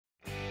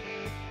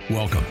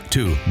Welcome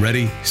to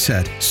Ready,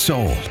 Set,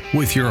 Sold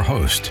with your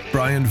host,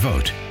 Brian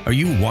Vogt. Are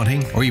you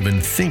wanting or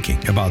even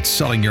thinking about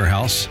selling your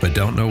house but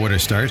don't know where to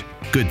start?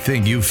 Good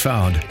thing you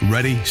found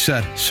Ready,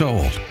 Set,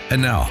 Sold.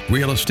 And now,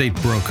 real estate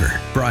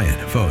broker, Brian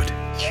Vogt.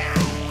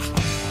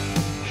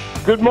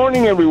 Good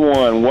morning,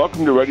 everyone.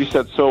 Welcome to Ready,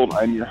 Set, Sold.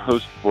 I'm your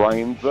host,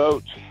 Brian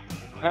Vogt.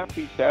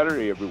 Happy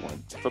Saturday,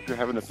 everyone. Hope you're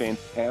having a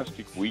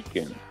fantastic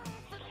weekend.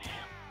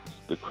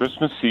 The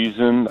Christmas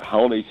season, the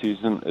holiday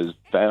season is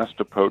fast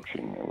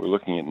approaching. We're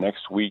looking at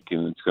next week,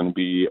 and it's going to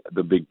be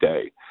the big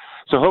day.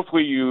 So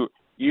hopefully you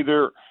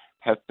either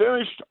have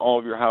finished all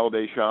of your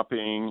holiday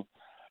shopping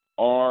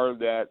or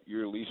that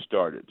you're at least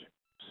started.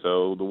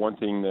 So the one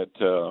thing that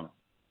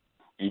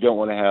you don't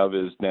want to have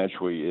is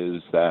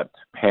that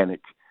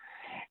panic.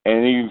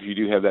 And even if you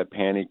do have that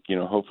panic,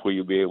 hopefully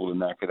you'll be able to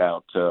knock it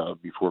out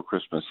before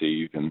Christmas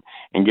Eve and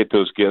get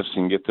those gifts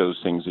and get those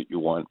things that you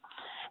want.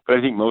 But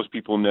I think most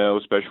people know,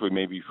 especially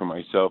maybe for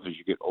myself, as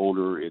you get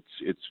older,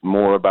 it's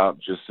more about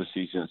just the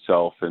season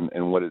itself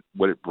and what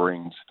it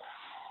brings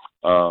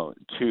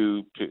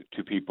to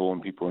people,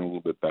 and people in a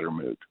little bit better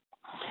mood.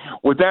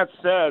 With that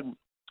said,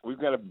 we've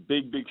got a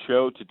big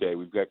show today.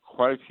 We've got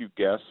quite a few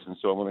guests, and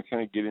so I'm going to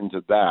kind of get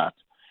into that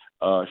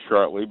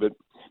shortly. But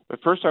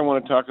first, I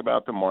want to talk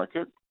about the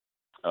market.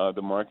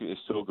 The market is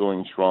still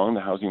going strong, the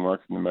housing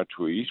market in the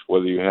Metro East,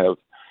 whether you have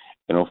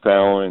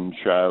O'Fallon,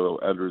 Shiloh,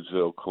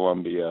 Edwardsville,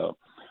 Columbia,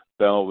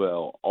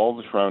 Belleville, all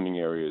the surrounding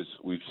areas.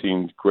 We've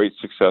seen great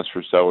success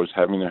for sellers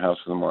having their house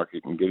in the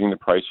market and getting the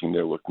pricing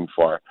they're looking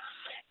for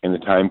and the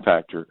time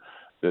factor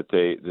that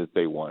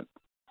they want.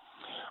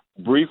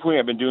 Briefly,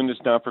 I've been doing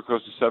this now for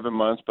close to 7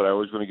 months, but I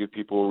always want to give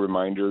people a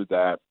reminder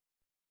that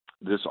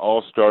this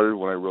all started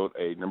when I wrote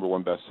a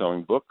 #1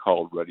 best-selling book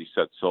called Ready,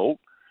 Set, Sold,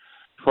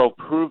 12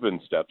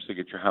 Proven Steps to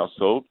Get Your House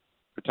Sold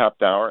for Top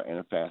Dollar and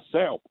a Fast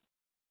Sale.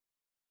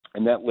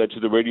 And that led to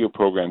the radio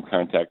program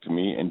contacting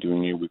me and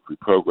doing a weekly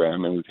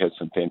program, and we've had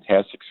some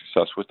fantastic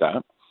success with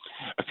that.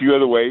 A few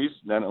other ways,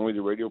 not only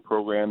the radio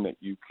program that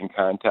you can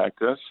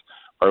contact us,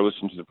 or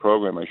listen to the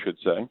program, I should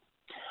say.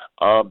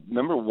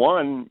 Number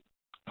one,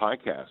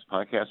 podcasts.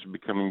 Podcasts are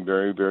becoming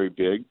very, very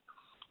big.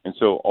 And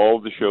so all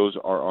of the shows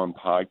are on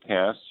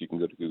podcasts. You can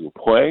go to Google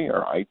Play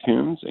or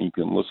iTunes, and you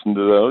can listen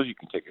to those. You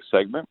can take a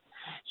segment.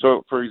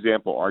 So, for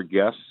example, our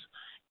guests,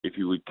 if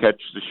you would catch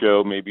the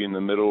show maybe in the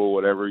middle or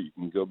whatever, you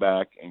can go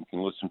back and you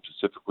can listen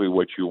specifically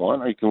what you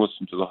want, or you can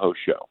listen to the whole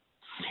show.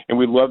 And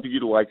we'd love you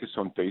to like us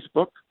on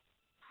Facebook.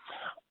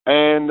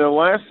 And the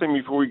last thing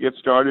before we get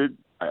started,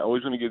 I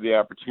always want to give the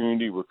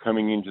opportunity. We're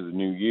coming into the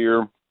new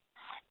year,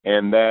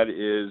 and that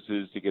is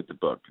to get the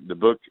book. The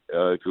book,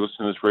 if you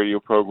listen to this radio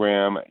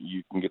program,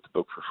 you can get the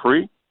book for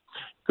free.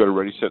 Go to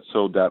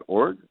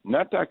ReadySetSold.org,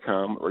 not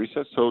 .com,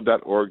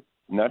 ReadySetSold.org,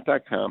 not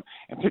 .com,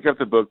 and pick up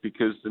the book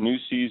because the new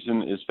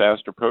season is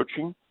fast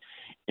approaching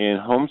in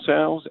home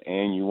sales,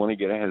 and you want to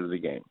get ahead of the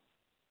game.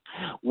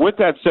 With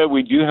that said,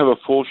 we do have a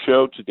full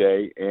show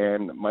today,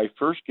 and my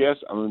first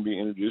guest I'm going to be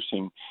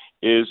introducing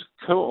is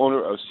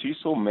co-owner of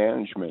Cecil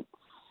Management.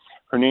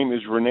 Her name is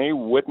Renee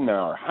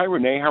Wittenauer. Hi,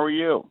 Renee. How are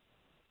you?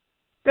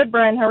 Good,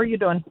 Brian. How are you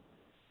doing?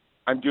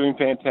 I'm doing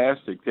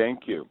fantastic.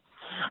 Thank you.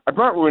 I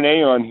brought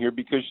Renee on here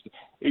because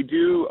they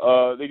do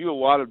a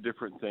lot of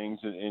different things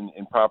in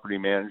property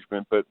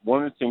management, but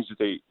one of the things that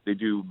they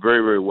do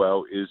very, very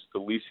well is the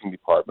leasing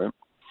department.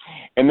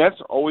 And that's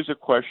always a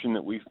question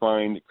that we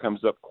find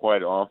comes up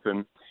quite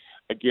often.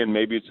 Again,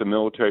 maybe it's a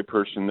military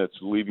person that's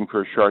leaving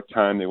for a short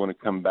time. They want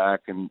to come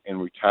back and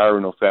retire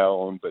in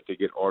O'Fallon, but they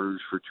get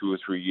orders for 2 or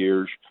 3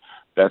 years.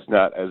 That's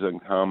not as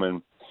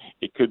uncommon.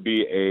 It could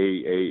be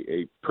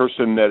a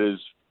person that is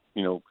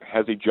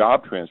has a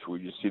job transfer. We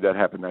just see that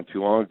happen not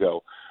too long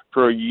ago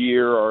for a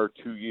year or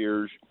 2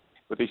 years,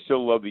 but they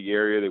still love the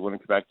area. They want to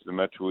come back to the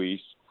Metro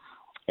East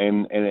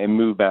and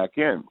move back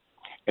in.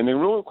 And the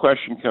real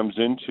question comes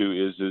into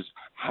is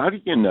how do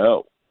you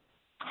know?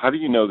 How do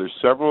you know? There's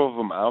several of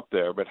them out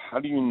there, but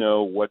how do you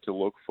know what to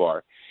look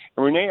for?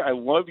 And Renee, I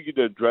love you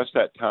to address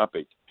that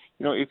topic.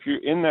 If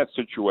you're in that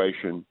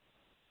situation,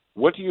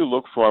 what do you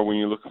look for when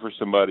you're looking for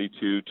somebody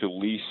to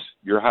lease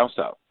your house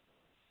out?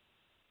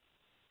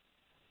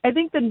 I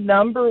think the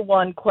number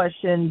one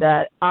question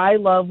that I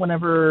love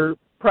whenever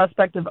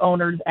prospective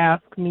owners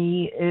ask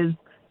me is,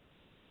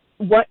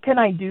 what can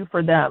I do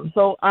for them?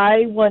 So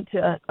I want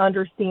to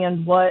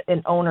understand what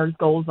an owner's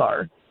goals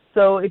are.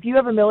 So if you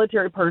have a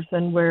military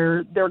person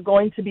where they're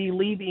going to be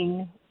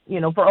leaving,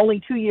 for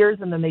only 2 years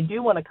and then they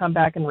do want to come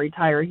back and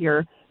retire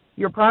here,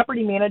 your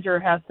property manager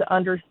has to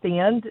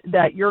understand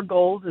that your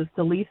goals is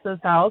to lease this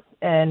house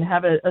and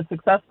have a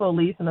successful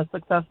lease and a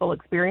successful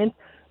experience,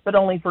 but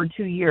only for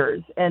 2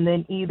 years. And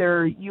then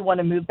either you want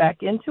to move back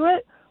into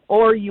it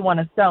or you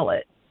want to sell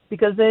it.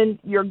 Because then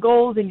your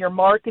goals and your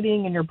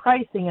marketing and your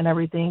pricing and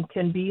everything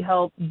can be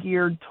helped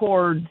geared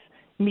towards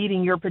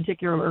meeting your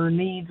particular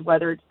needs,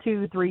 whether it's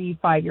 2, 3,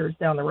 5 years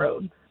down the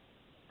road.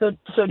 So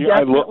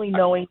definitely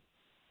knowing.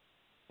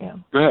 Yeah.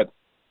 Go ahead.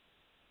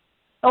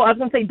 Oh, I was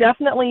going to say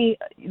definitely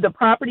the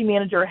property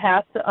manager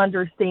has to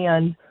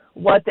understand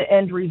what the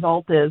end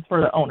result is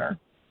for the owner.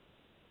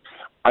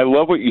 I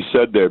love what you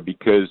said there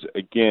because,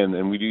 again,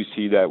 and we do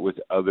see that with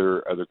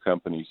other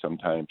companies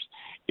sometimes.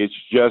 It's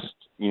just,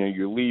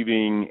 you're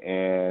leaving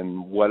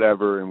and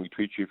whatever, and we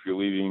treat you if you're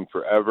leaving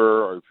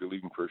forever or if you're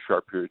leaving for a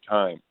short period of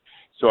time.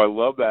 So I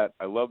love that.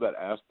 I love that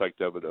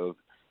aspect of it, of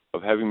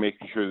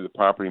making sure that the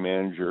property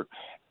manager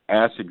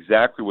asks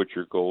exactly what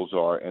your goals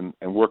are and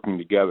working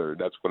together.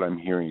 That's what I'm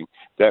hearing.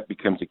 That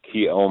becomes a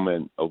key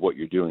element of what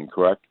you're doing,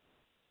 correct?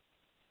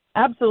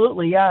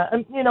 Absolutely, yeah.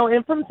 And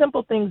from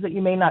simple things that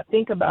you may not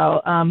think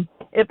about,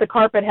 if the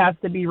carpet has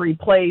to be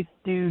replaced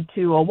due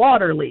to a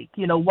water leak,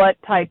 what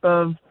type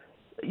of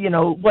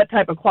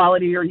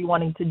quality are you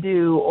wanting to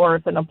do, or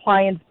if an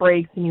appliance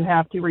breaks and you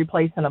have to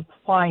replace an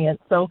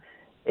appliance. So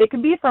it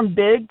can be from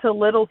big to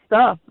little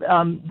stuff.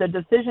 The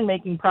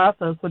decision-making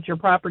process, which your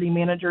property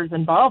manager is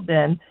involved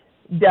in,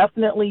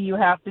 definitely you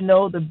have to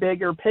know the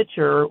bigger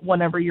picture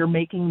whenever you're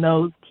making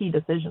those key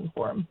decisions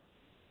for them.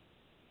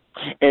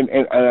 And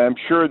I'm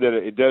sure that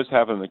it does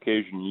happen on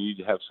occasion. You need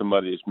to have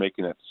somebody that's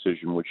making that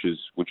decision, which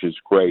is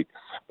great.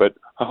 But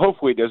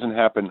hopefully it doesn't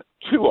happen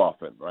too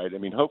often, right? I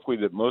mean, hopefully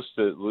that most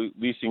of the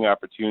leasing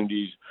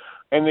opportunities,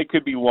 and they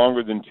could be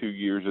longer than 2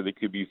 years or they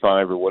could be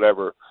 5 or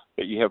whatever,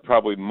 that you have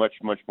probably much,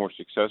 much more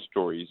success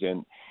stories.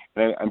 And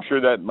I'm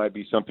sure that might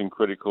be something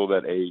critical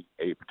that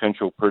a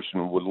potential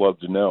person would love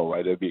to know,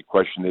 right? That'd be a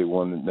question they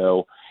want to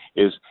know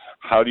is,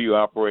 how do you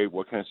operate?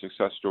 What kind of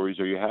success stories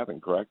are you having,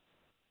 correct?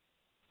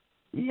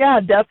 Yeah,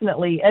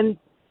 definitely. And,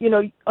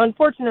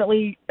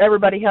 unfortunately,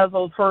 everybody has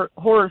those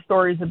horror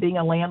stories of being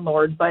a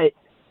landlord, but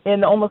in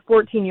the almost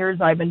 14 years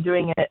I've been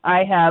doing it,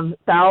 I have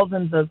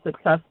thousands of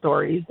success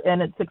stories,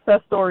 and it's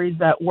success stories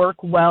that work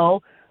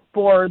well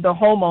for the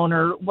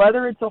homeowner,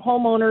 whether it's a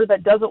homeowner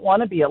that doesn't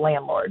want to be a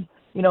landlord.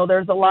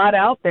 There's a lot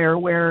out there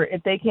where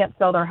if they can't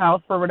sell their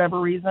house for whatever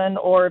reason,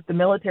 or if the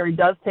military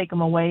does take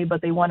them away,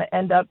 but they want to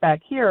end up back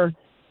here,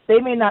 they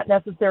may not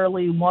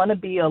necessarily want to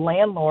be a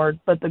landlord,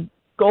 but the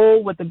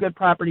goal with a good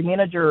property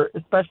manager,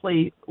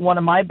 especially one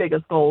of my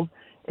biggest goals,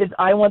 is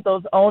I want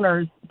those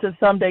owners to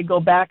someday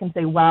go back and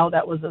say, wow,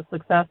 that was a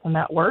success and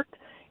that worked.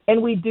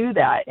 And we do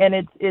that. And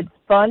it's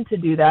fun to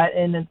do that.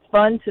 And it's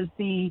fun to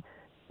see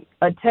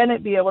a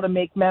tenant be able to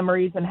make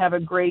memories and have a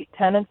great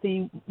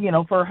tenancy,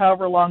 for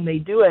however long they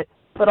do it.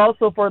 But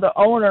also for the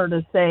owner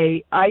to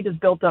say, I just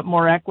built up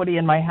more equity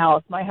in my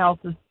house. My house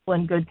is still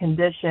in good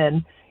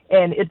condition.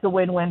 And it's a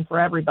win-win for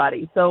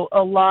everybody. So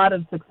a lot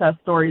of success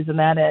stories in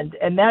that end.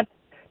 And that's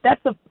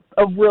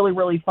a really,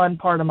 really fun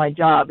part of my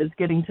job, is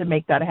getting to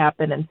make that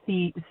happen and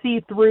see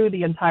through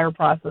the entire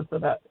process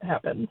of that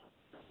happens.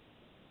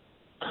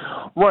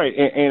 Right,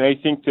 and I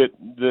think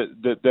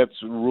that's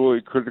really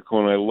critical,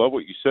 and I love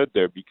what you said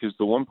there, because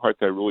the one part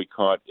that I really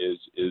caught is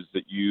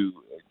that you,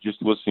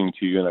 just listening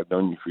to you, and I've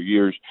known you for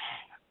years,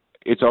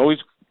 it's always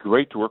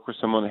great to work with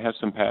someone that has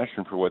some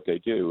passion for what they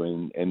do,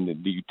 and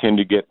you tend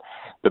to get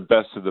the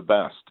best of the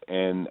best,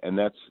 and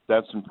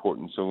that's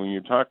important. So when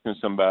you're talking to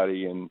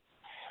somebody, and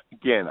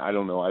again, I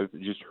don't know, I've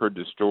just heard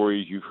the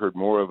stories, you've heard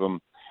more of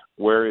them,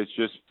 where it's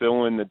just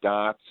fill in the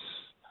dots,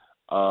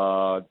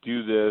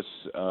 do this,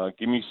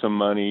 give me some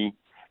money,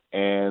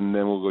 and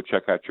then we'll go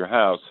check out your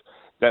house.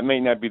 That may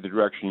not be the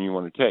direction you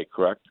want to take,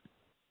 correct?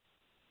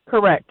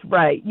 Correct,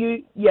 right.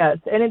 Yes,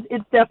 and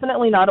it's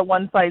definitely not a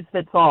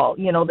one-size-fits-all,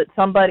 that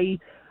somebody,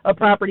 a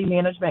property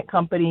management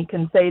company,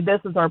 can say, this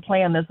is our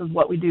plan, this is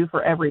what we do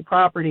for every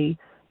property,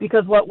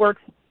 because what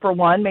works for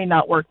one may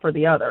not work for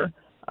the other.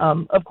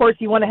 Of course,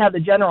 you want to have the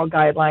general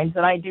guidelines,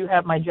 and I do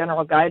have my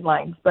general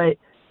guidelines, but,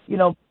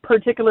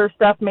 particular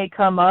stuff may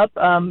come up,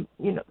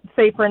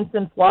 say, for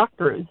instance,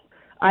 walkthroughs.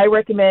 I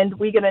recommend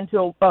we get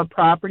into a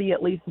property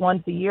at least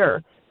once a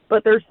year,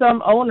 but there's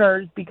some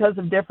owners, because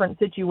of different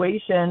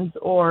situations,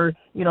 or,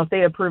 if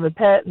they approve a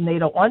pet and they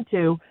don't want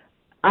to,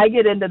 I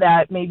get into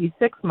that maybe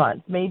 6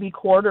 months, maybe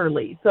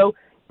quarterly. So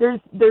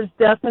there's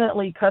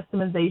definitely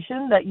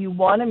customization that you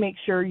want to make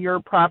sure your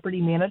property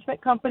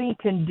management company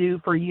can do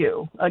for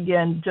you,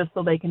 again, just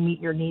so they can meet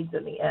your needs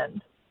in the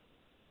end.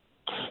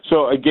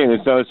 So, again,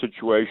 it's not a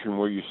situation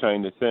where you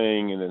sign the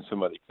thing and then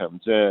somebody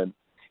comes in.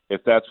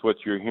 If that's what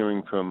you're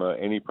hearing from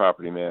any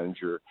property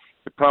manager,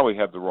 you probably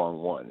have the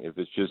wrong one. If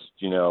it's just,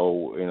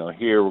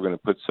 here we're going to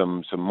put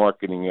some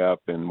marketing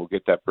up and we'll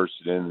get that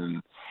person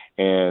in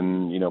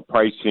and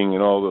pricing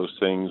and all those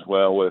things,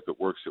 well, if it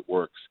works, it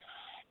works.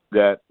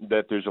 That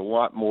there's a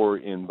lot more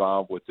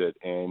involved with it,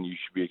 and you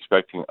should be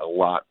expecting a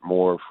lot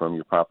more from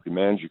your property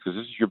manager, because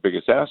this is your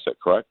biggest asset,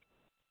 correct?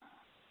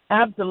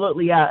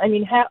 Absolutely, yeah. I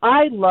mean,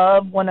 I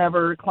love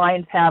whenever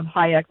clients have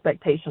high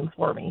expectations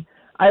for me.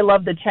 I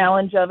love the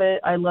challenge of it.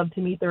 I love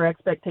to meet their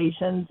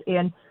expectations.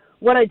 And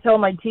what I tell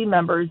my team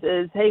members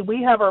is, hey,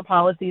 we have our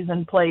policies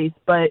in place,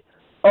 but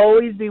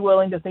always be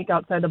willing to think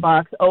outside the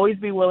box, always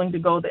be willing to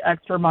go the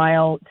extra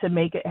mile to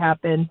make it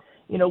happen.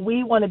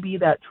 We want to be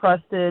that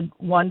trusted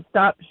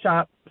one-stop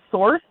shop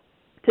source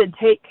to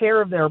take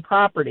care of their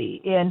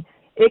property. And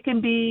it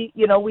can be,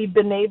 we've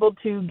been able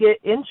to get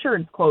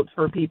insurance quotes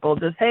for people.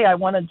 Just, hey, I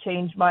want to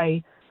change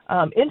my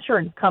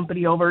insurance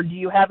company over. Do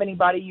you have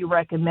anybody you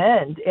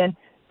recommend? And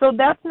So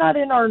that's not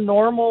in our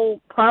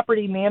normal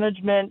property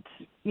management,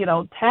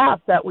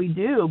 task that we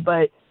do,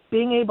 but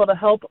being able to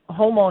help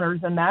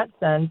homeowners in that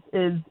sense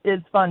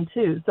is fun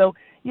too. So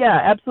yeah,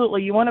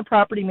 absolutely. You want a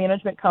property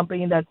management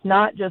company that's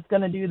not just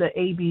going to do the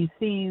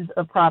ABCs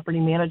of property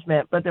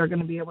management, but they're going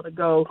to be able to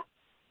go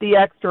the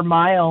extra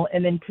mile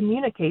and then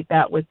communicate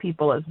that with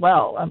people as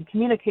well.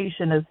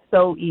 Communication is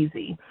so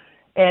easy.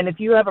 And if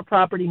you have a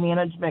property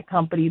management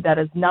company that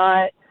is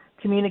not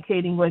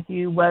communicating with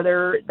you,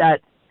 whether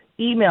that's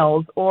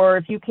emails or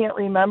if you can't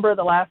remember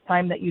the last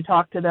time that you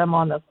talked to them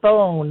on the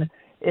phone,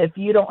 if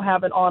you don't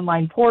have an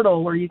online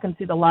portal where you can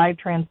see the live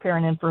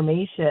transparent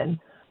information,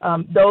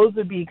 those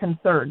would be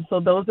concerns. So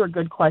those are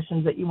good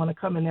questions that you want to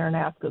come in there and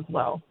ask as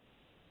well.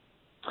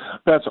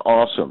 That's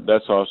awesome.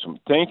 That's awesome.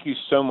 Thank you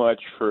so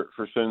much for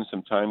spending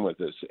some time with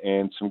us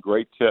and some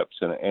great tips.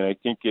 And I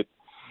think it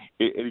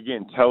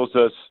again tells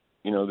us,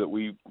 that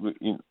we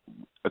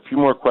a few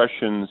more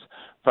questions,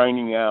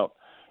 finding out,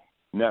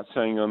 not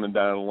saying on the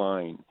dotted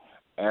line,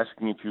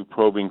 asking a few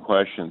probing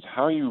questions.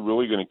 How are you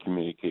really going to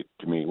communicate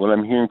to me? What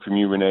I'm hearing from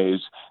you, Renee,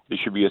 is there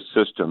should be a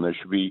system. There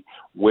should be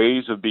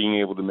ways of being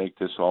able to make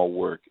this all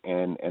work.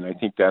 And I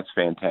think that's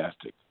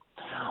fantastic.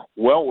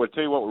 Well, we'll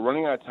tell you what, we're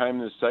running out of time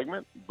in this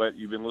segment, but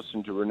you've been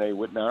listening to Renee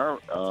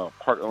Wittnauer,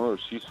 part owner of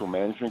Cecil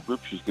Management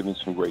Group. She's giving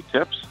some great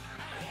tips.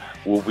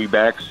 We'll be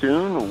back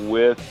soon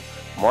with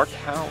Mark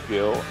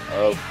Cowgill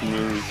of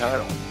Community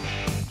Title.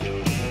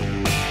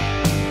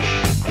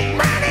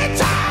 Money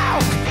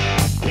Talk!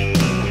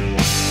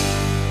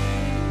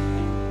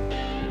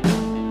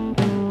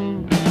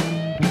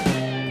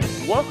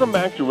 Welcome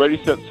back to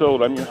Ready, Set,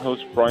 Sold. I'm your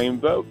host, Brian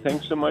Vogt.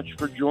 Thanks so much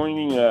for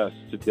joining us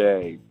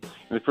today.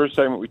 In the first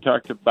segment, we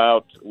talked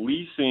about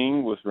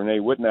leasing with Renee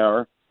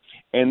Wittnauer.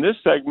 In this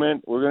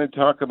segment, we're going to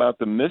talk about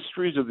the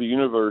mysteries of the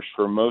universe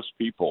for most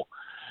people,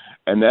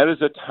 and that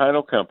is a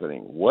title company.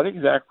 What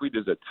exactly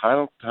does a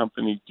title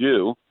company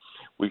do?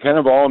 We kind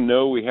of all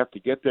know we have to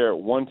get there at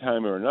one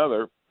time or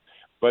another,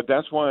 but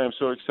that's why I'm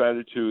so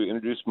excited to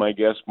introduce my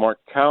guest, Mark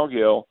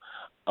Cowgill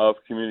of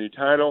Community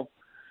Title.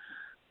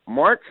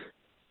 Mark,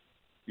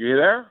 you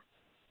there?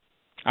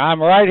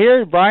 I'm right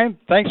here, Brian.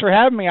 Thanks for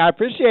having me. I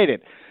appreciate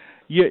it.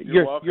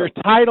 Your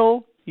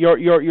title,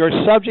 your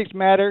subject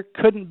matter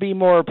couldn't be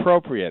more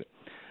appropriate.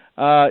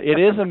 It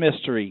is a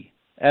mystery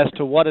as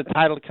to what a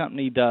title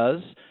company does.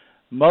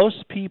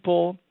 Most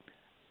people,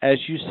 as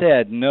you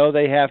said, know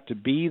they have to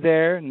be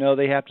there, know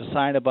they have to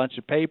sign a bunch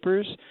of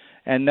papers,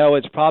 and know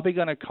it's probably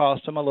going to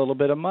cost them a little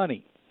bit of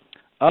money.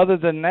 Other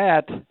than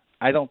that,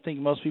 I don't think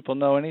most people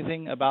know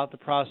anything about the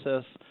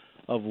process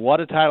of what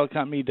a title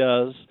company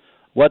does,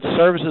 what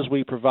services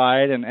we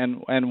provide,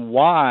 and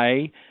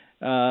why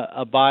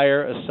a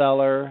buyer, a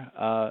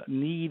seller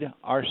need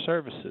our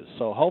services.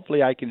 So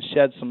hopefully I can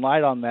shed some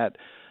light on that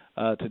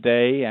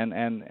today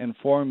and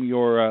inform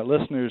your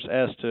listeners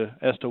as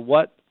to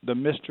what the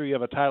mystery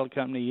of a title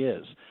company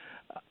is.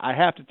 I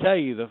have to tell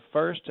you, the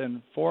first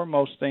and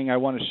foremost thing I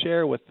want to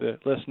share with the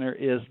listener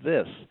is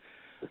this.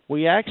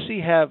 We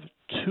actually have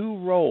two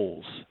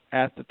roles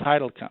at the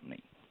title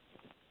company,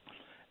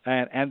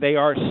 and they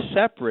are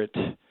separate,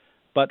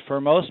 but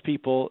for most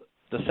people,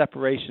 the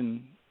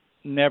separation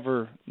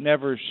never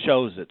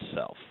shows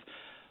itself.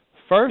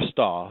 First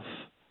off,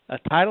 a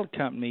title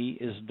company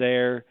is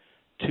there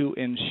to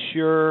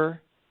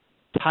ensure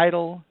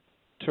title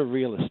to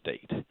real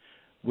estate.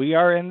 We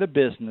are in the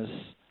business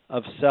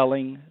of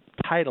selling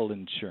title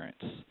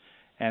insurance,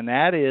 and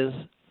that is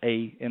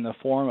in the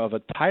form of a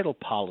title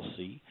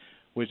policy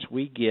which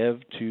we give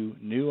to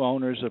new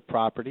owners of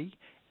property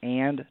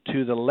and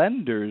to the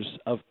lenders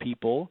of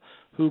people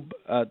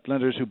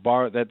lenders who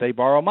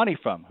borrow money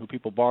from, who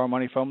people borrow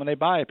money from when they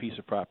buy a piece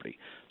of property.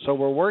 So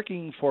we're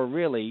working for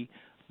really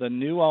the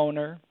new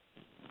owner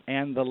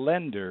and the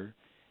lender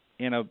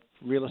in a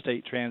real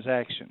estate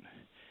transaction.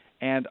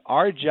 And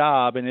our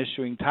job in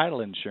issuing title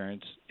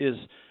insurance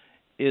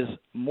is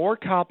more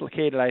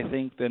complicated, I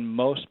think, than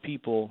most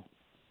people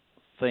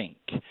think.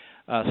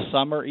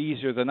 Some are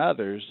easier than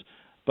others,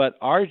 but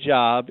our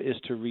job is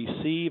to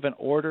receive an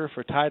order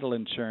for title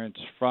insurance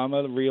from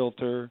a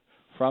realtor,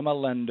 from a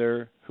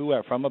lender,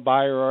 whoever, from a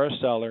buyer or a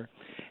seller,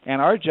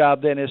 and our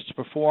job then is to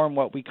perform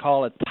what we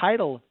call a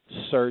title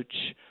search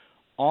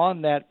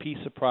on that piece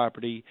of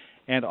property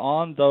and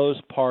on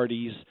those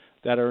parties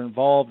that are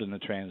involved in the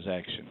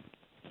transaction.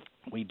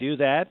 We do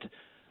that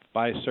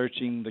by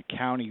searching the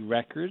county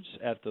records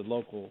at the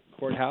local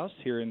courthouse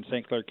here in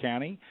St. Clair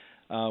County.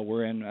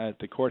 We're at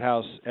the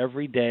courthouse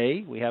every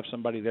day. We have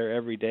somebody there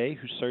every day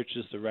who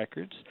searches the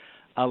records.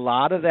 A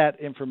lot of that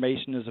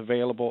information is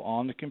available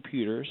on the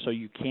computer, so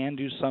you can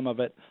do some of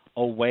it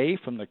away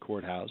from the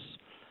courthouse.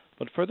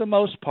 But for the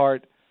most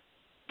part,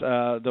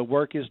 the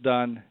work is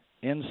done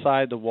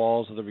inside the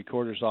walls of the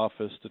recorder's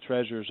office, the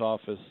treasurer's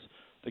office,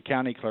 the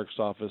county clerk's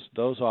office,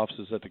 those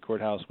offices at the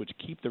courthouse which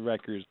keep the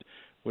records,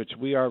 which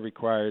we are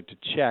required to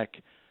check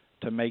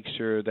to make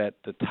sure that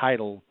the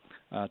title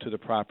to the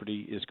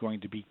property is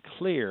going to be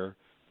clear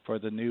for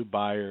the new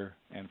buyer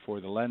and for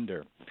the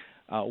lender.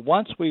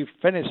 Once we've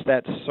finished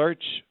that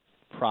search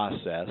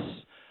process,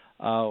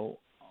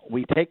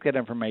 we take that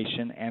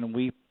information and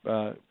we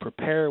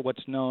prepare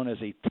what's known as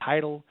a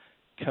title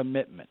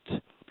commitment.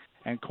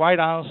 And quite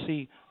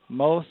honestly,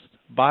 most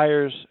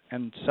buyers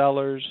and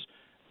sellers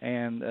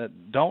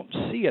don't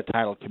see a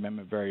title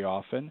commitment very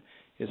often.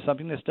 It's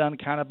something that's done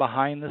kind of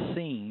behind the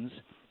scenes,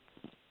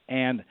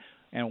 and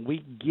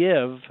we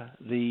give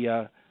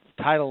the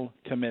title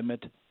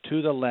commitment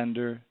to the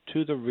lender,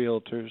 to the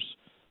realtors,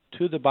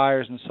 to the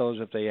buyers and sellers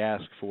if they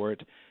ask for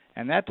it.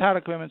 And that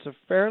title commitment is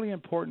a fairly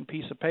important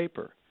piece of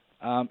paper.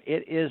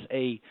 It is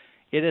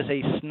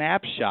a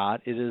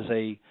snapshot. It is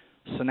a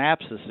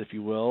synopsis, if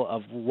you will,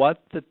 of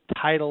what the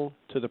title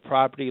to the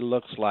property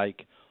looks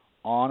like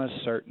on a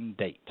certain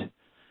date.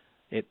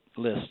 It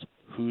lists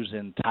who's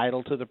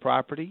entitled to the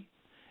property.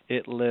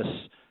 It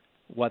lists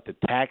what the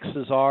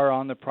taxes are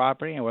on the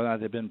property and whether or not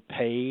they've been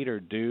paid or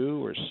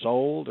due or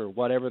sold or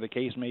whatever the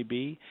case may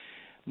be.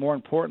 More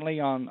importantly,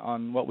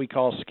 on what we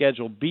call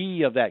Schedule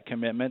B of that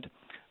commitment,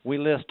 we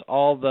list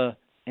all the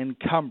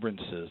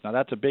encumbrances. Now,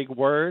 that's a big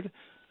word,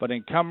 but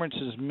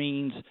encumbrances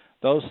means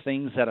those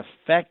things that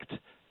affect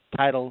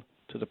title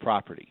to the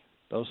property.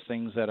 Those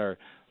things that are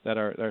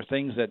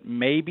things that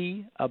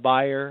maybe a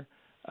buyer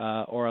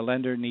or a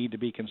lender need to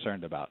be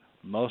concerned about.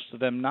 Most of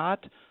them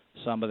not,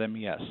 some of them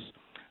yes.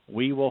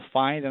 We will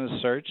find in a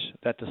search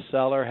that the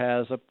seller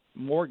has a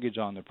mortgage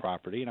on the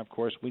property, and of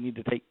course we need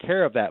to take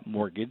care of that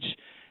mortgage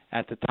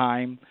at the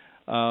time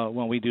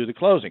when we do the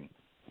closing.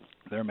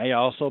 There may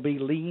also be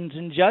liens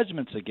and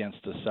judgments against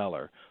the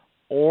seller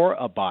or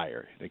a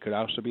buyer. There could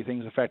also be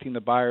things affecting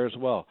the buyer as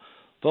well.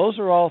 Those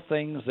are all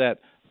things that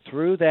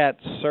through that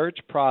search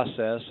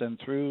process and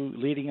through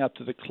leading up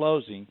to the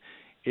closing,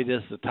 it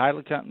is the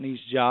title company's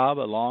job,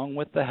 along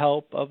with the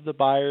help of the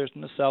buyers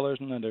and the sellers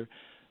and lender,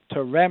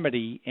 to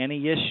remedy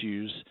any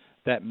issues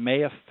that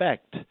may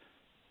affect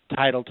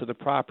title to the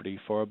property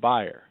for a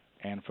buyer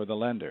and for the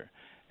lender.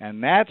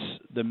 And that's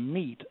the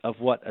meat of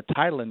what a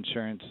title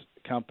insurance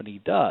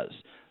company does.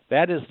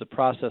 That is the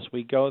process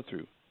we go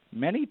through.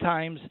 Many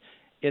times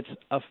it's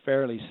a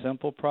fairly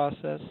simple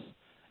process,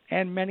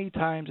 and many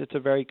times it's a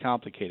very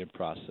complicated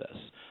process.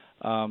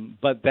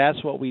 But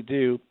that's what we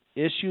do,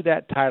 issue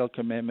that title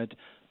commitment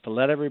to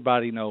let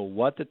everybody know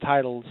what the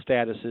title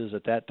status is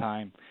at that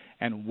time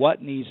and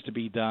what needs to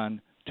be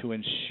done to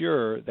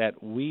ensure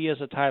that we as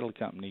a title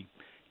company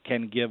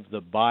can give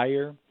the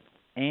buyer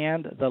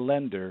and the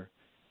lender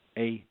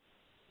a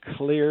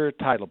clear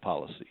title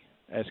policy,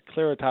 as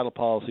clear a title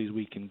policy as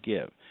we can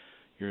give.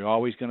 You're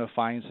always going to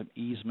find some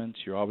easements.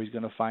 You're always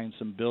going to find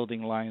some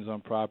building lines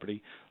on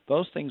property.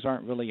 Those things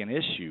aren't really an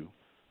issue.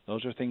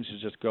 Those are things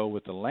that just go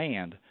with the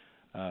land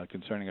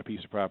concerning a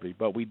piece of property.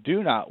 But we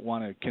do not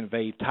want to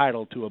convey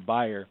title to a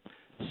buyer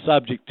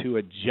subject to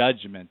a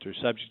judgment or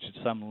subject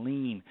to some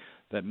lien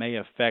that may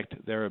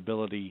affect their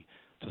ability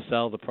to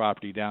sell the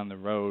property down the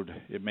road.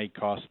 It may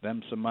cost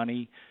them some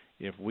money.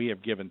 If we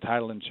have given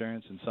title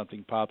insurance and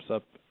something pops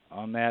up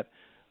on that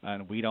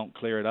and we don't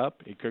clear it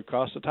up, it could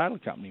cost the title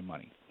company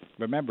money.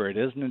 Remember, it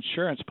is an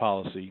insurance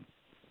policy.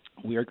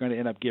 We are going to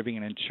end up giving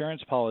an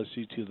insurance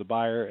policy to the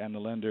buyer and the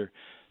lender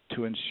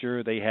to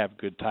ensure they have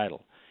good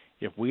title.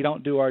 If we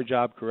don't do our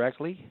job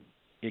correctly,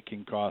 it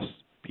can cost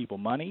people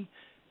money,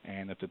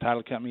 and if the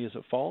title company is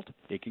at fault,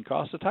 it can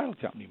cost the title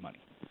company money.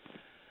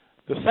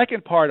 The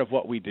second part of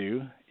what we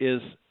do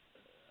is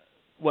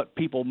what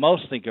people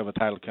most think of a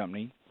title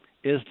company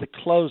is the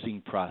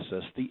closing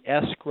process, the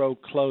escrow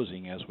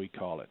closing as we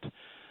call it.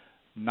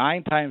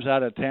 9 times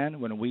out of 10,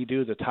 when we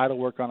do the title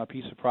work on a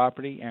piece of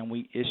property and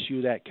we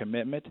issue that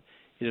commitment,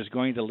 it is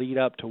going to lead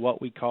up to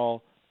what we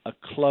call a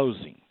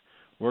closing.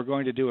 We're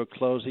going to do a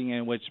closing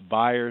in which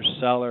buyer,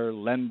 seller,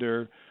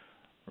 lender,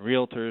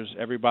 realtors,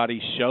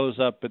 everybody shows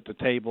up at the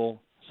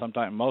table,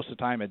 sometimes, most of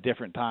the time at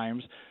different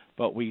times,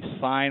 but we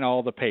sign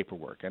all the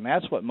paperwork. And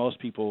that's what most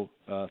people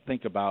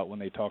think about when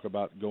they talk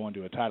about going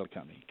to a title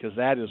company, because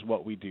that is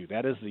what we do.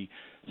 That is the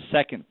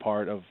second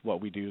part of what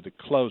we do, the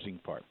closing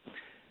part.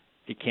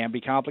 It can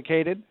be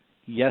complicated.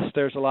 Yes,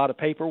 there's a lot of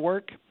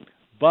paperwork,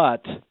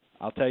 but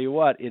I'll tell you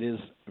what, it is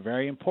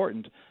very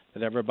important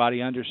that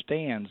everybody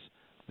understands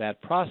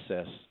that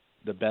process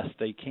the best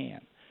they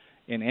can.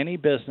 In any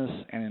business,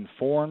 an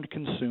informed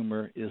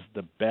consumer is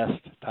the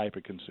best type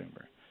of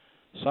consumer.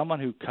 Someone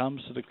who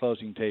comes to the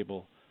closing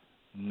table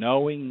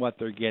knowing what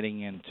they're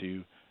getting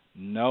into,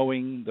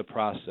 knowing the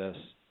process,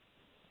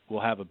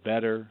 will have a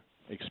better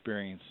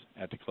experience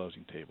at the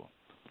closing table.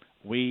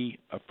 We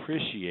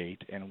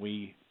appreciate and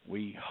we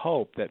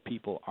hope that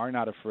people are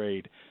not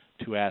afraid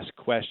to ask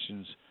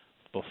questions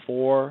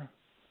before,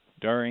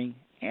 during,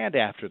 and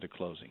after the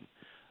closing.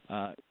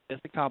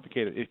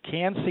 It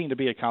can seem to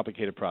be a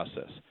complicated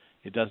process.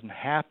 It doesn't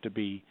have to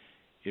be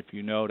if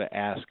you know to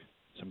ask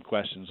some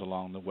questions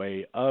along the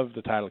way of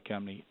the title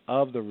company,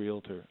 of the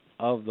realtor,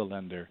 of the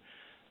lender.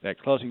 That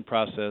closing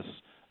process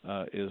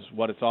is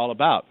what it's all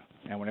about.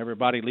 And when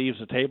everybody leaves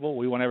the table,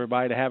 we want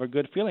everybody to have a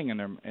good feeling in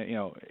their,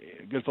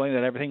 a good feeling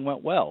that everything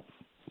went well.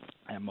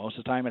 And most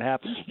of the time it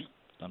happens.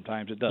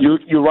 Sometimes it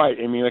doesn't. You're right.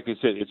 I mean, like I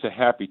said, it's a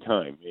happy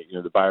time. You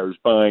know, the buyer's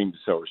buying, the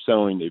seller's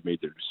selling. They've made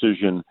their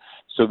decision.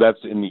 So that's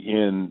in the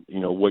end, you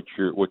know, what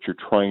you're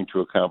trying to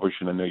accomplish.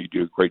 And I know you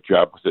do a great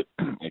job with it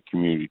at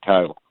Community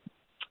Title.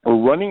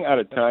 We're running out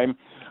of time.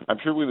 I'm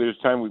sure there's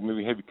time we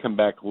maybe have you come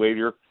back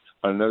later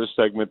on another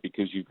segment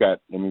because we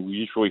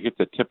just really hit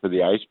the tip of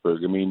the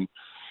iceberg. I mean,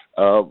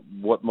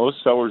 what most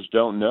sellers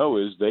don't know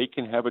is they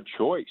can have a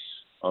choice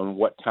on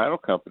what title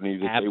company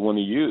that they want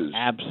to use.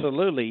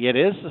 Absolutely. It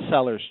is the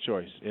seller's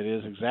choice. It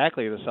is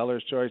exactly the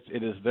seller's choice.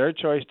 It is their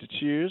choice to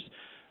choose.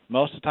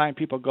 Most of the time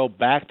people go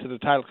back to the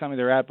title company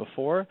they're at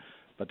before,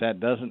 but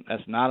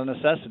that's not a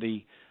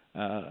necessity.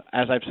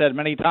 As I've said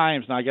many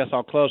times, and I guess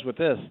I'll close with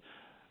this,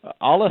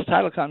 all those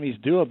title companies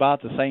do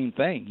about the same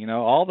thing. You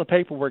know, all the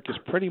paperwork is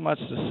pretty much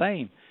the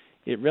same.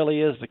 It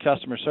really is the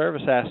customer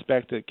service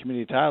aspect of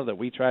Community Title that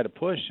we try to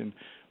push, and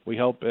we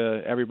hope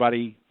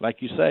everybody, like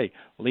you say,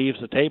 leaves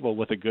the table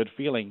with a good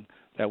feeling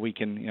that we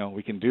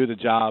can do the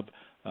job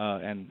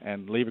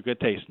and leave a good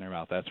taste in their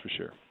mouth. That's for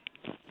sure.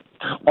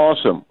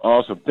 Awesome.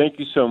 Thank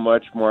you so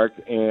much, Mark.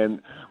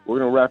 And we're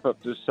going to wrap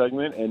up this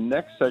segment. And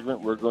next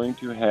segment, we're going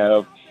to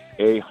have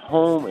a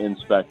home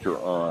inspector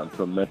on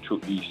from Metro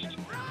East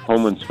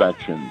Home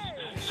Inspections.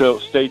 So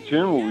stay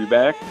tuned. We'll be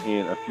back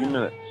in a few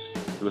minutes.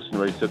 Listen to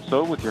Ready, Set,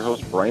 Sold with your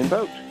host, Brian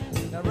Vogt.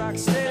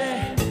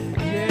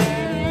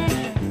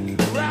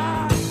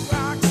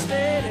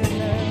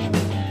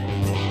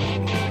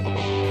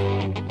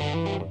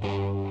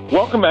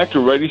 Welcome back to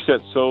Ready,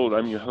 Set, Sold.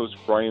 I'm your host,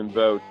 Brian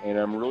Vogt, and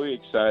I'm really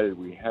excited.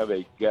 We have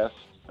a guest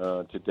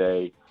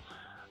today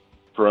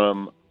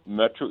from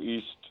Metro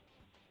East,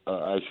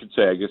 I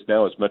guess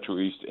now it's Metro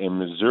East and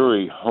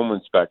Missouri Home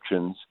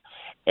Inspections.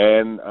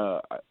 And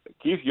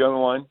Keith, you on the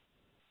line?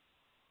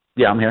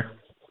 Yeah, I'm here.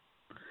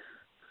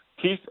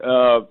 Keith,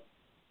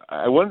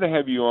 I wanted to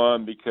have you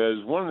on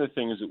because one of the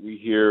things that we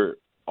hear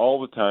all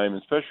the time,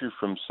 especially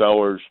from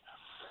sellers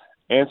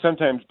and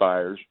sometimes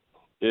buyers,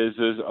 is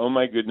oh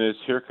my goodness,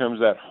 here comes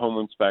that home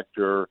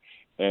inspector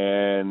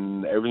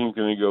and everything's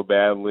going to go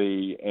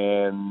badly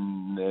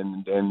and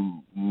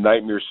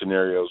nightmare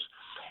scenarios.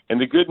 And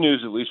the good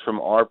news, at least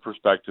from our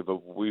perspective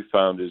of what we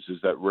found, is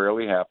that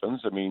rarely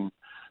happens. I mean,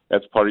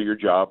 that's part of your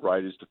job,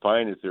 right, is to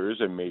find if there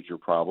is a major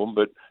problem.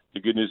 But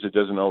the good news, it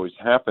doesn't always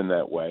happen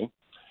that way.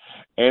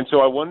 And so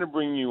I wanted to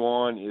bring you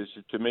on is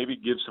to maybe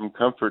give some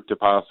comfort to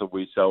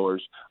possibly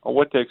sellers on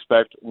what to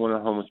expect when a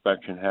home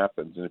inspection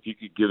happens. And if you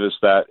could give us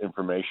that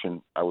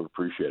information, I would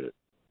appreciate it.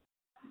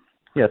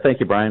 Yeah, thank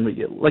you, Brian.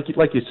 Like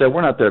you said,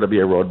 we're not there to be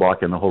a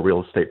roadblock in the whole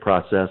real estate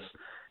process.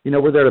 You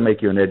know, we're there to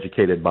make you an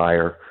educated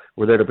buyer.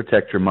 We're there to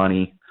protect your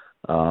money.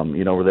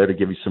 We're there to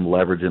give you some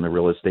leverage in the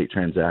real estate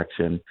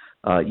transaction.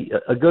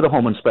 A good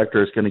home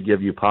inspector is going to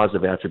give you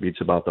positive attributes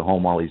about the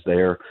home while he's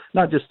there,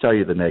 not just tell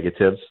you the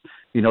negatives.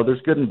 You know,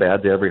 there's good and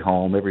bad to every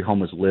home. Every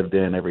home is lived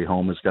in. Every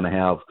home is going to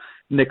have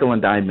nickel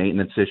and dime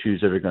maintenance issues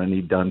that are going to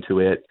need done to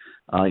it.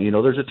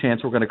 There's a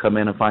chance we're going to come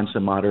in and find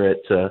some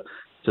moderate to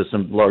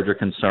some larger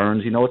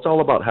concerns. You know, it's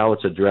all about how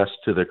it's addressed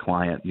to the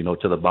client,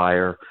 to the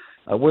buyer.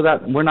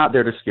 We're not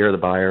there to scare the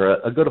buyer.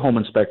 A good home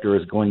inspector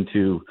is going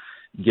to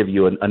give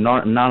you a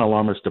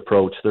non-alarmist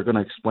approach. They're going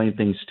to explain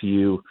things to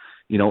you,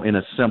 in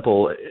a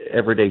simple,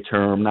 everyday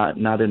term,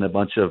 not in a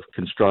bunch of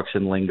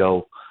construction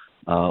lingo.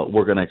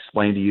 We're going to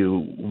explain to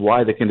you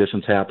why the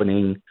condition's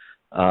happening,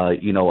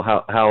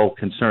 how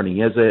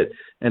concerning is it,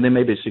 and then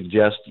maybe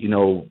suggest,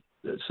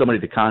 somebody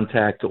to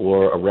contact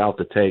or a route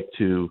to take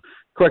to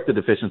correct the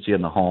deficiency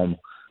in the home.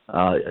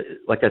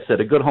 Like I said,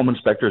 a good home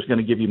inspector is going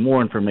to give you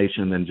more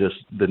information than just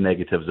the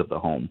negatives of the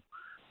home.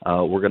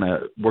 We're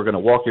gonna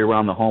walk you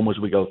around the home as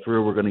we go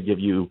through. We're going to give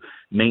you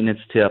maintenance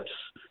tips.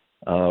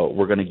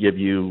 We're going to give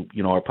you,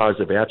 our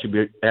positive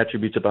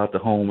attributes about the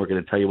home. We're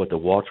going to tell you what to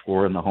watch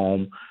for in the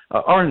home.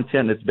 Our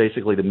intent is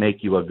basically to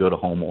make you a good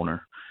homeowner.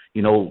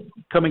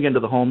 Coming into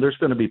the home, there's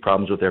going to be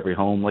problems with every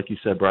home. Like you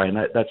said, Brian,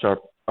 that's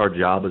our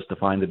job is to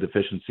find the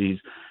deficiencies,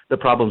 the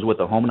problems with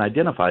the home, and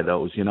identify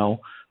those.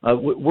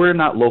 We're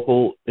not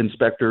local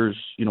inspectors,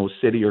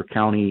 city or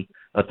county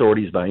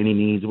authorities by any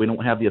means. We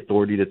don't have the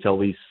authority to tell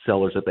these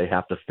sellers that they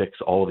have to fix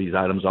all of these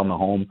items on the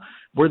home.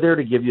 We're there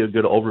to give you a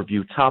good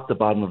overview, top to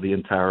bottom of the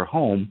entire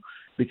home,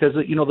 because,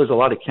 there's a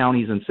lot of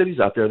counties and cities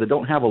out there that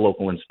don't have a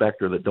local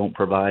inspector, that don't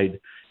provide,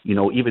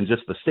 even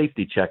just the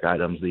safety check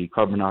items, the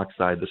carbon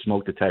monoxide, the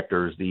smoke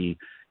detectors, the,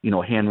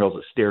 handrails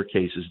at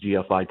staircases,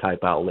 GFI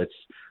type outlets.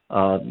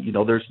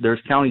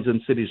 There's counties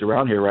and cities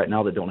around here right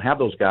now that don't have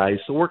those guys.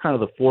 So we're kind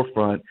of the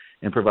forefront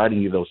in providing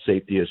you those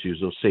safety issues,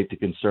 those safety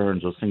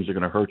concerns, those things that are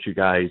going to hurt you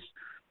guys,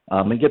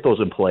 and get those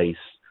in place.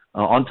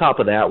 On top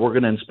of that, we're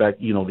going to inspect,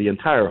 the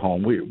entire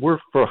home. We're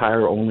for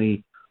hire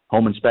only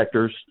home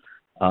inspectors.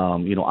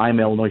 I'm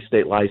Illinois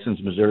state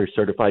licensed, Missouri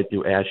certified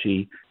through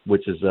ASHI,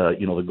 which is,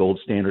 the gold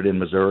standard in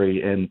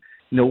Missouri. And,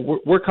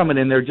 we're coming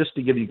in there just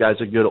to give you guys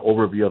a good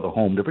overview of the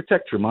home, to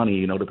protect your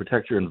money, to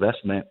protect your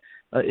investment.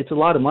 It's a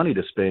lot of money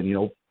to spend.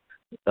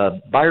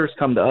 Buyers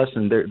come to us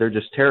and they're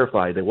just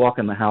terrified. They walk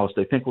in the house,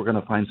 they think we're going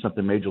to find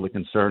something majorly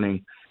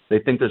concerning, They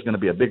think there's going to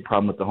be a big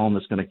problem with the home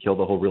that's going to kill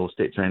the whole real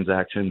estate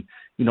transaction.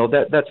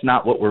 That's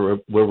not what we're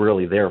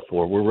really there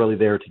for. We're really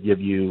there to give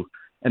you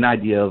an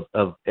idea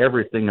of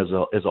everything as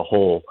a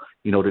whole,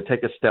 to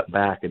take a step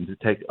back and to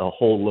take a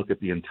whole look at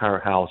the entire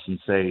house and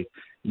say,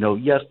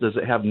 yes, does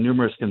it have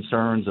numerous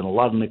concerns and a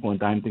lot of nickel and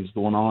dime things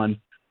going on?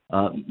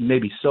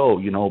 Maybe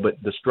so, but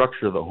the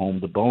structure of the home,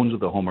 the bones of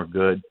the home are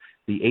good.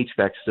 The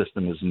HVAC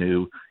system is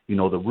new.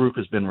 The roof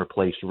has been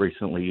replaced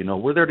recently.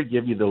 We're there to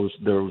give you those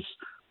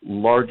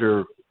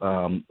larger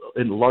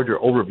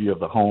overview of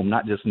the home,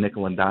 not just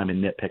nickel and dime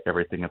and nitpick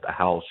everything at the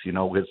house,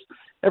 because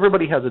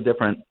everybody has a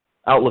different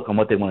outlook on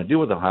what they want to do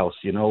with the house.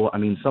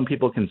 Some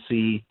people can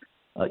see,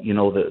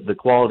 the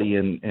quality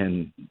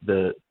and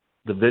the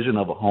vision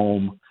of a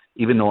home,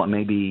 even though it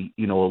may be,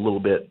 a little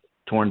bit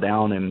torn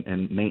down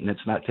and maintenance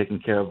not taken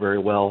care of very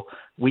well.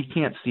 We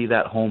can't see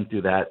that home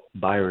through that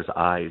buyer's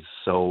eyes.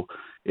 So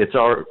it's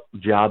our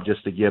job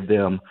just to give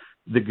them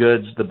the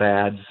goods, the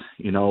bads,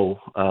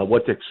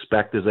 what to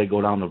expect as they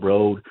go down the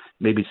road,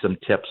 maybe some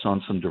tips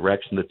on some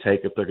direction to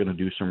take if they're going to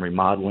do some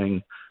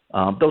remodeling,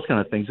 those kind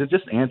of things, and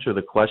just answer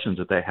the questions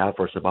that they have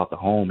for us about the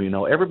home.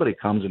 Everybody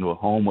comes into a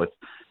home with,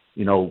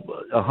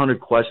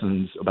 100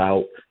 questions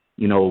about,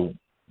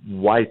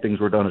 why things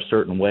were done a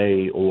certain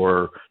way,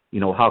 or,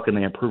 how can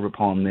they improve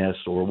upon this,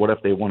 or what if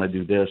they want to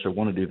do this or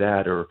want to do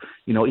that, or,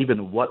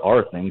 even what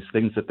are things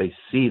that they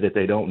see that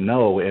they don't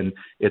know. And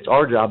it's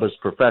our job as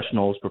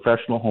professional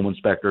home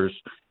inspectors,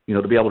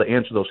 to be able to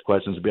answer those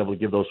questions, to be able to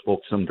give those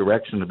folks some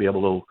direction, to be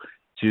able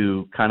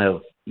to kind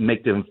of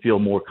make them feel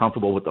more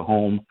comfortable with the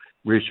home,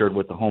 reassured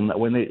with the home, that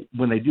when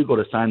they do go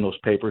to sign those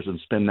papers and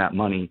spend that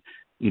money,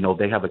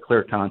 they have a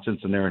clear conscience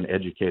and they're an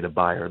educated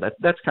buyer.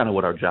 That's kind of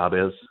what our job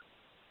is.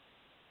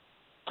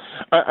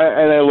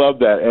 I love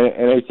that,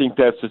 and I think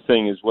that's the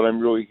thing, is what I'm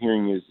really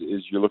hearing is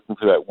you're looking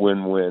for that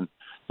win-win.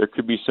 There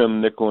could be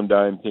some nickel and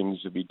dime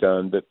things to be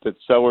done, but that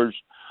sellers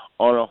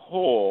on a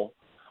whole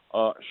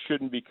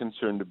shouldn't be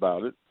concerned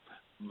about it,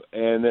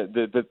 and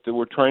that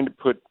we're trying to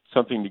put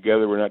something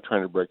together. We're not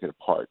trying to break it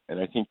apart, and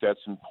I think that's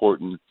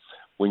important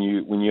when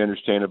you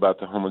understand about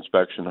the home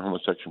inspection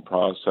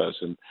process.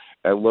 And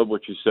I love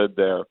what you said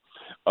there.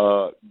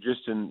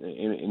 Just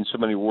in so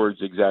many words,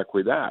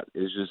 exactly that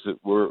is just that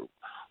we're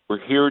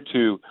here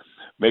to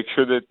make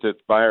sure that the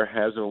buyer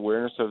has an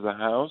awareness of the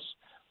house,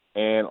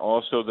 and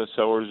also the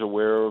seller is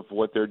aware of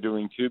what they're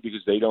doing too,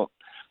 because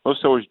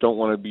most sellers don't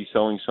want to be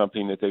selling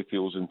something that they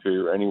feel is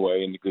inferior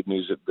anyway. And the good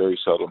news, it very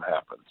seldom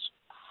happens.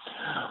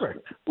 Right.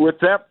 With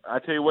that, I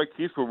tell you what,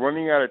 Keith, we're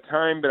running out of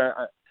time, but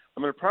I'm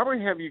going to probably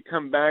have you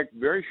come back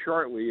very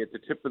shortly at the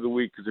tip of the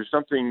week, because there's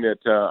something that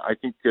I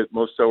think that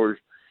most sellers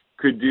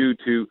could do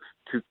to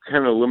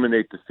kind of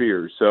eliminate the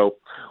fears. So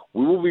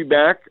we will be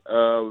back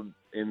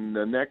in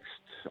the next,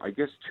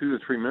 2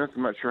 to 3 minutes.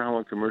 I'm not sure how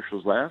long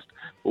commercials last.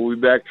 We'll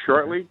be back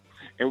shortly,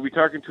 and we'll be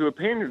talking to a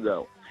painter,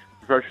 though,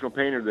 a professional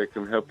painter that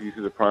can help you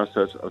through the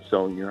process of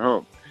selling your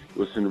home.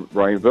 Listen to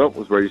Brian Vogt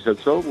with Ready, Set,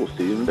 Sold. We'll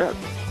see you in a bit.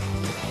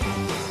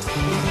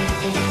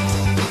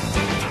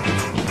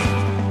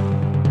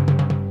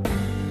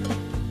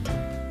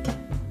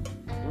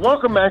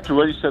 Welcome back to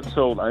Ready, Set,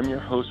 Sold. I'm your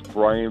host,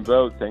 Brian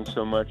Vogt. Thanks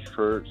so much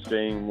for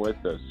staying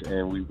with us.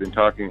 And we've been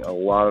talking a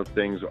lot of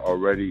things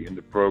already in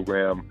the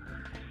program.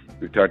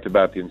 We've talked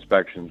about the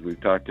inspections.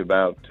 We've talked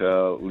about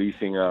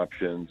leasing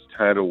options,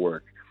 title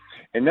work.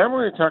 And now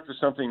we're going to talk to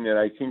something that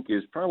I think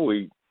is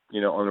probably,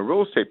 on a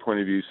real estate point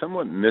of view,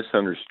 somewhat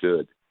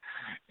misunderstood.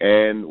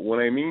 And when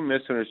I mean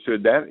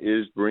misunderstood, that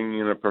is bringing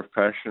in a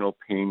professional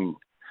painting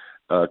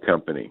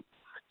company.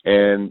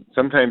 And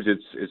sometimes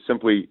it's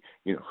simply,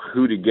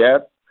 who to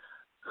get,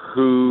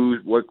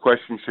 what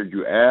questions should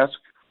you ask.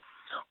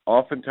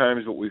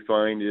 Oftentimes what we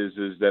find is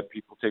that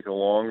people take a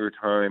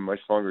much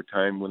longer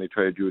time when they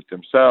try to do it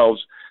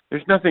themselves.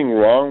 There's nothing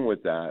wrong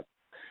with that,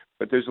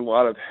 but there's a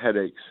lot of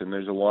headaches, and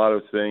there's a lot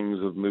of things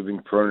of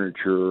moving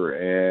furniture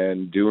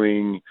and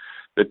doing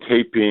the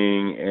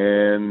taping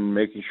and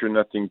making sure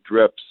nothing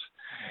drips.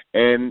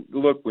 And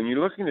look, when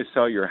you're looking to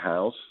sell your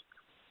house,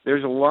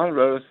 there's a lot of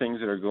other things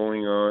that are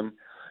going on,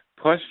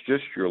 plus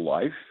just your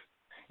life.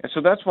 And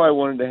so that's why I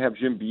wanted to have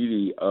Jim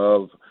Beatty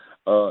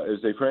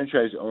as a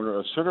franchise owner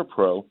of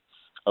CertaPro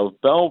of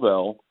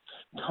Belleville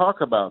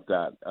talk about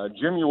that.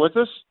 Jim, you with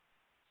us?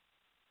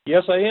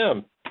 Yes, I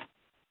am.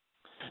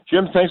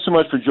 Jim, thanks so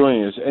much for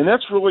joining us. And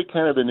that's really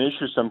kind of an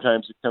issue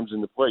sometimes that comes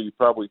into play. You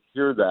probably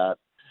hear that,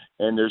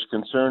 and there's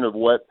concern of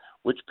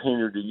which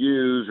painter to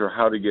use or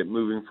how to get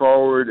moving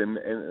forward. And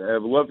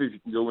I'd love if you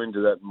can go into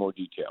that in more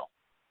detail.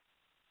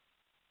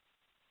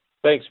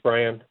 Thanks,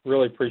 Brian.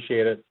 Really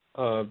appreciate it.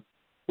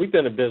 We've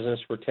been in business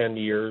for 10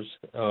 years.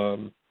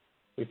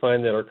 We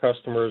find that our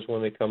customers,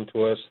 when they come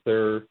to us,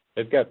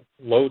 they've got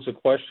loads of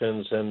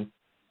questions. And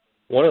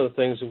one of the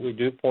things that we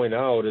do point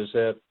out is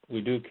that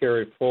we do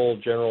carry full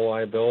general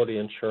liability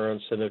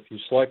insurance. And if you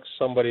select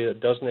somebody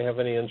that doesn't have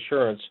any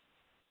insurance,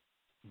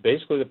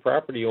 basically the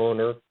property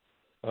owner,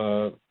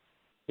 runs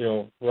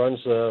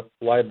the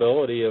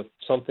liability if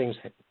something's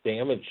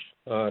damaged.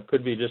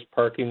 Could be just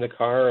parking the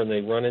car and they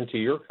run into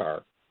your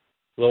car.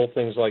 Little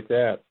things like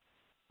that.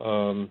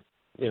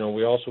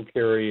 We also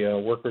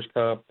carry workers'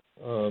 comp.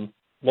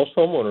 Most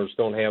homeowners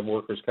don't have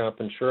workers' comp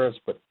insurance,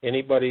 but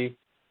anybody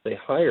they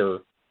hire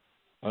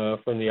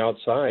from the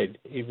outside,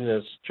 even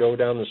as Joe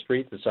down the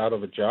street that's out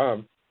of a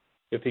job,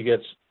 if he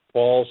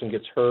falls and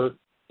gets hurt,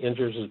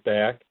 injures his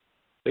back,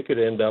 they could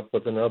end up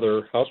with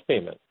another house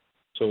payment.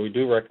 So we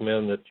do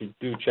recommend that you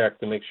do check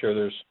to make sure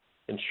there's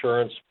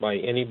insurance by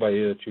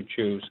anybody that you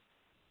choose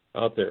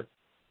out there.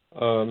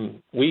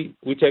 We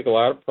take a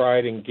lot of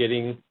pride in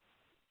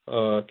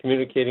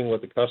communicating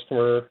with the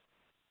customer,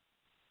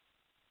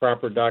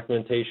 proper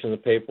documentation of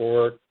the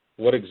paperwork,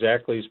 what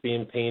exactly is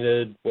being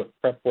painted, what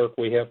prep work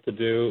we have to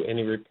do,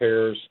 any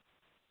repairs,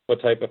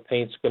 what type of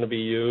paint's going to be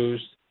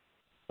used.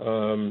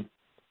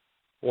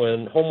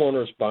 When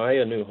homeowners buy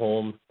a new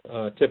home,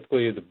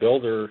 typically the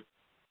builder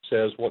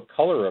says, what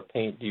color of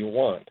paint do you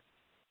want?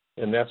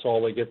 And that's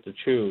all they get to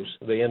choose.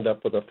 They end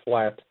up with a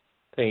flat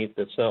paint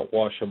that's not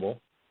washable.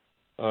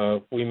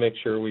 We make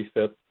sure we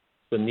fit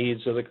the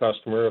needs of the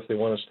customer if they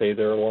want to stay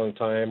there a long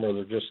time or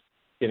they're just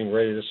getting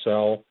ready to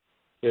sell.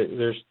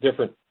 There's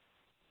different.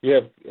 You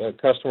have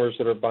customers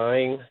that are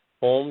buying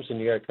homes and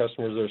you got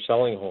customers that are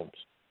selling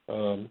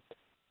homes.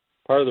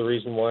 Part of the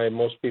reason why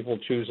most people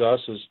choose us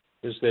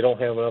is they don't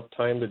have enough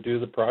time to do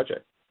the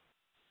project.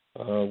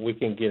 We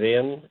can get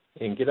in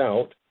and get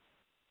out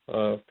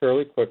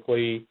fairly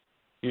quickly.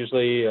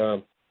 Usually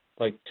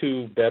like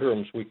 2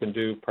 bedrooms we can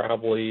do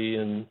probably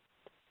in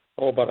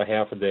about a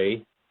half a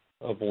day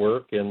of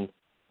work, and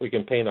we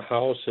can paint a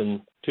house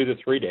in 2 to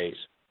 3 days,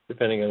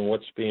 depending on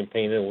what's being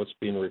painted and what's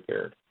being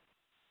repaired.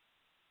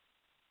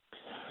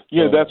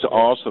 Yeah, that's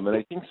awesome. And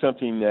I think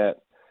something that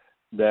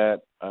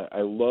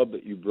I love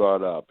that you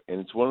brought up, and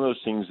it's one of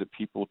those things that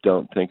people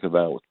don't think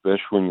about,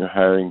 especially when you're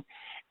hiring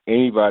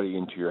anybody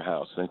into your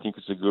house. And I think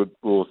it's a good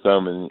rule of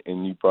thumb,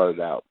 and you brought it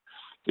out,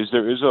 is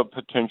there is a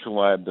potential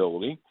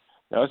liability.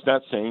 Now, it's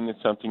not saying that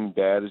something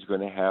bad is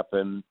going to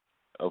happen,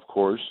 of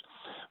course,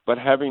 but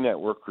having that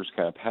workers'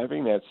 comp,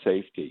 having that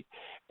safety.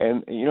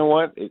 And you know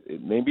what?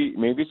 Maybe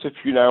it's a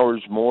few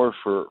hours more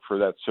for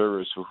that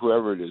service or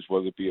whoever it is,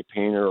 whether it be a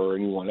painter or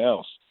anyone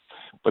else.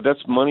 But that's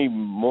money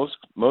most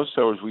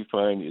sellers we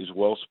find is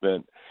well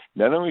spent,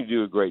 not only to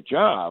do a great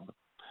job,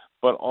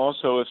 but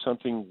also if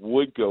something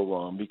would go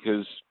wrong,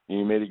 because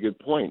you made a good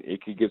point,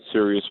 it could get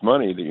serious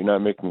money that you're not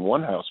making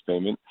one house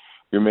payment,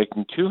 you're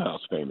making 2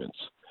 house payments.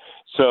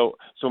 So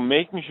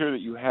making sure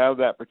that you have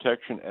that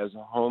protection as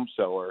a home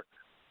seller,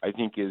 I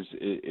think is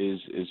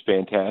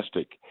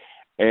fantastic.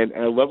 And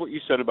I love what you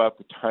said about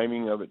the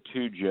timing of it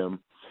too, Jim.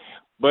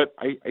 But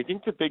I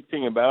think the big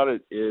thing about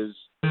it is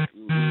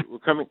we're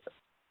coming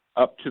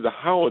up to the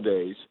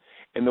holidays,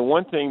 and the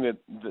one thing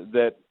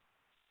that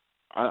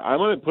I'm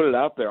going to put it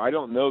out there, I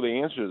don't know the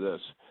answer to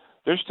this.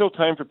 There's still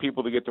time for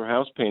people to get their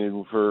house painted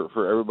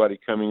for everybody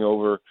coming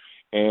over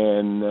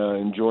and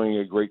enjoying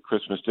a great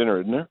Christmas dinner,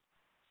 isn't there?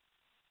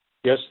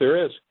 Yes,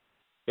 there is.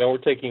 Yeah, we're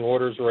taking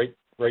orders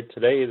right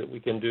today that we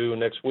can do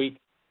next week.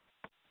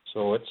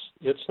 So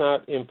it's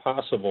not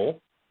impossible,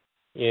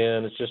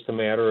 and it's just a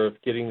matter of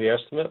getting the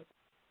estimate,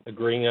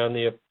 agreeing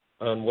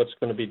on what's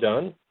going to be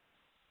done,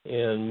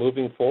 and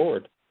moving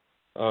forward.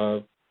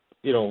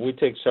 We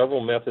take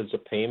several methods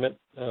of payment.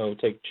 We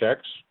take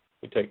checks,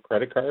 we take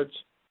credit cards,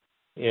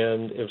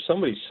 and if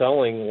somebody's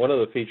selling, one of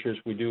the features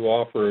we do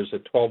offer is a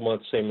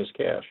 12-month same as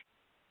cash.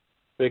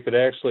 They could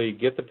actually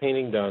get the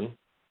painting done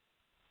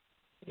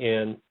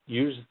and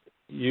use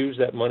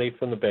that money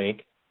from the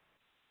bank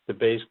to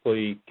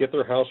basically get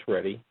their house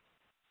ready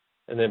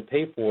and then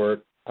pay for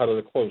it out of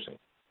the closing,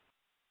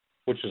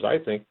 which is, I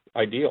think,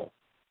 ideal.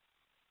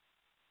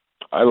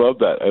 I love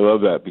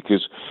that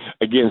because,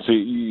 again, so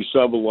you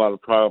solve a lot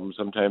of problems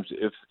sometimes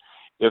if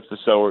the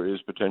seller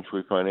is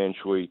potentially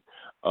financially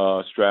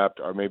strapped,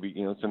 or maybe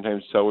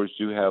sometimes sellers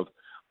do have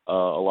a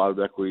lot of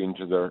equity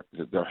into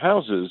their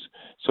houses.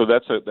 So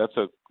that's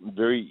a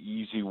very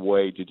easy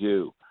way to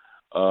do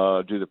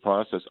the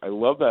process. I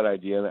love that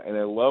idea, and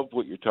I love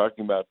what you're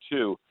talking about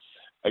too.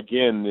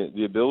 Again,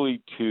 the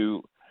ability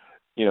to,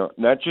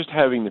 not just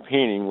having the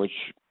painting, which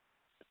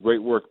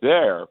great work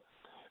there,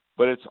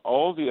 but it's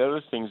all the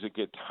other things that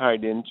get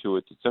tied into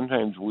it that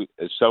sometimes we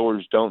as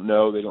sellers don't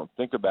know, they don't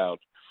think about,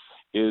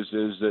 is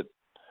that,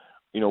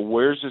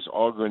 where's this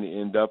all going to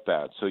end up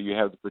at? So you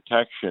have the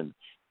protection,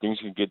 things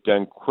can get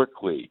done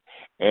quickly,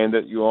 and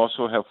that you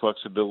also have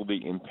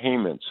flexibility in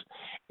payments.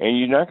 And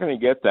you're not going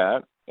to get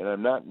that, and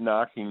I'm not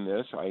knocking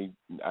this, I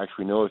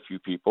actually know a few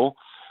people,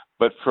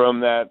 but from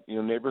that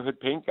neighborhood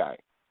paint guy.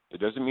 It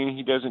doesn't mean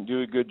he doesn't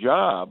do a good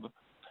job,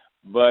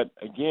 but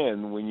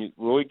again, when it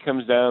really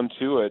comes down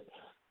to it,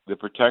 the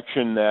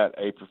protection that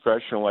a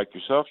professional like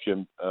yourself,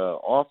 Jim,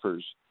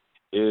 offers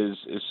is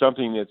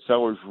something that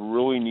sellers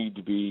really need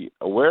to be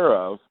aware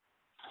of.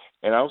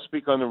 And I'll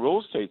speak on the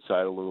real estate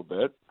side a little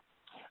bit.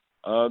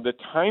 The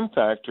time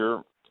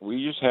factor,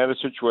 we just had a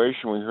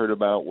situation we heard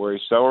about where a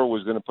seller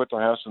was going to put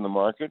their house on the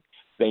market.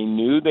 They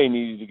knew they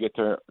needed to get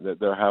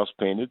their house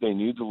painted. They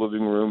knew the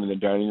living room and the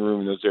dining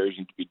room and those areas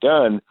needed to be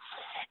done.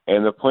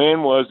 And the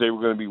plan was they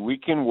were going to be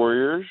weekend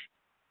warriors.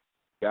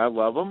 God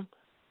love them.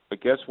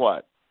 But guess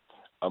what?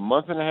 A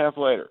month and a half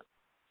later,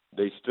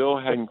 they still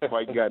hadn't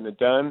quite gotten it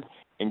done.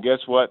 And guess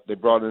what? They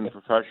brought in a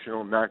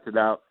professional, knocked it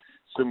out,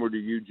 similar to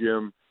you,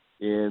 Jim,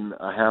 in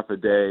a half a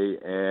day.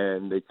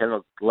 And they kind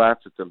of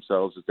laughed at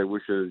themselves that they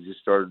wish they had just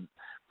started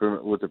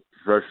with a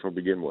professional to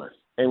begin with.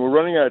 And we're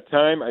running out of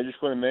time. I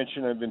just want to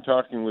mention I've been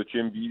talking with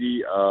Jim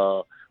Beatty,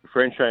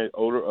 franchise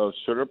owner of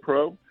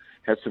CertaPro.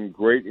 Had some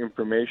great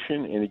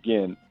information. And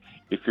again,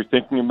 if you're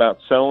thinking about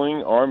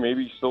selling or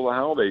maybe still a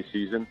holiday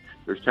season,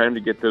 there's time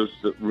to get those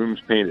rooms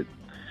painted.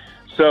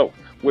 So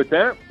with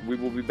that, we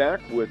will be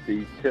back with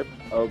the tip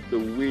of the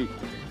week.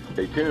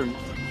 Stay tuned.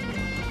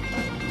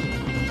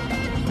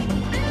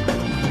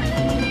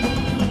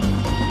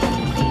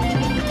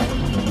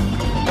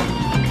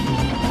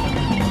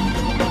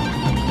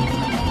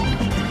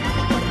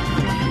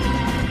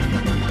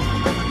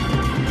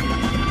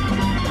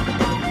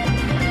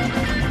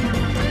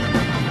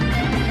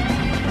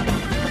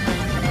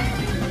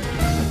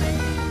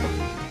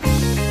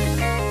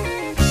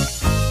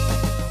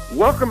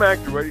 Welcome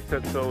back to Ready,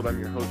 Set, Sold. I'm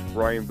your host,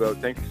 Brian Vogt.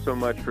 Thank you so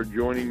much for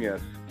joining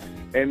us.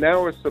 And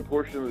now it's the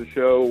portion of the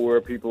show where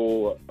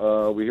people,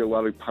 we hear a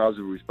lot of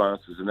positive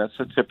responses, and that's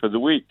the tip of the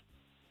week.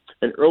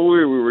 And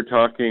earlier we were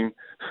talking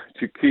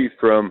to Keith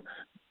from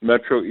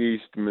Metro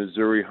East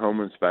Missouri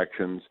Home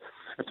Inspections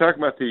and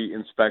talking about the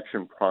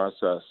inspection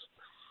process.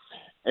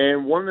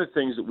 And one of the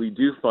things that we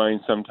do find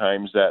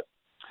sometimes that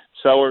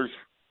sellers,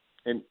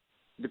 and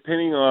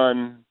depending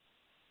on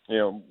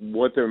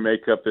what their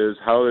makeup is,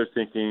 how they're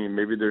thinking,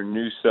 maybe they're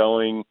new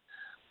selling,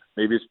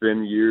 maybe it's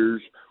been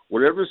years,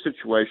 whatever the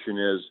situation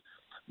is,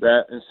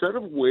 that instead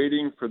of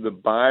waiting for the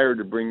buyer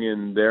to bring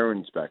in their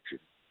inspection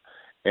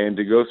and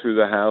to go through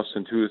the house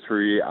in 2 or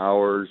 3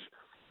 hours,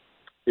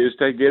 is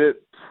to get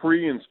it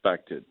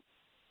pre-inspected.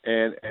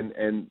 And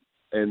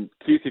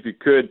Keith, if you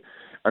could,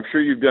 I'm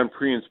sure you've done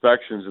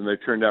pre-inspections and they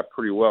turned out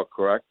pretty well,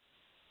 correct?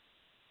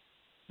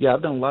 Yeah,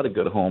 I've done a lot of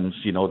good homes,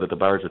 that the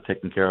buyers are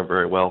taken care of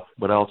very well,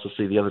 but I also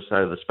see the other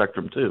side of the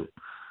spectrum too.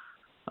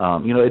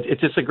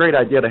 It's just a great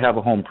idea to have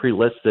a home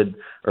pre-listed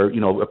or,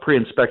 a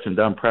pre-inspection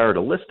done prior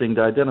to listing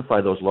to identify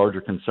those larger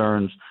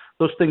concerns,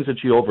 those things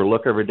that you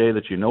overlook every day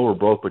that are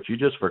broke but you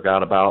just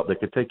forgot about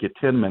that could take you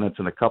 10 minutes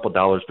and a couple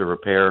dollars to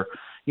repair,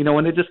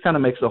 and it just kind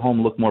of makes the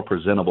home look more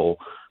presentable.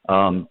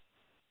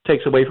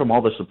 Takes away from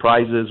all the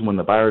surprises when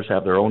the buyers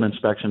have their own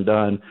inspection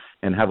done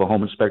and have a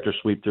home inspector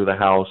sweep through the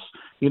house.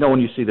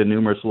 When you see the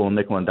numerous little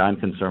nickel and dime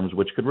concerns,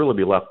 which could really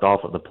be left off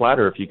of the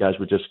platter if you guys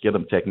would just get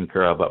them taken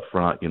care of up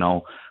front,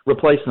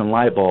 replacing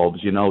light bulbs,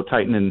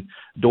 tightening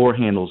door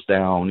handles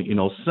down,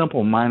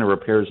 simple minor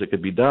repairs that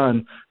could be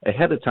done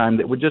ahead of time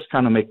that would just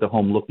kind of make the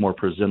home look more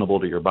presentable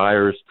to your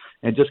buyers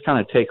and just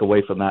kind of take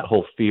away from that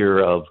whole fear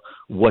of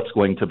what's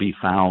going to be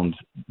found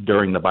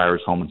during the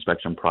buyer's home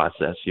inspection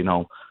process.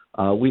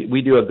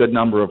 We do a good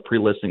number of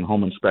pre-listing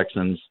home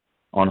inspections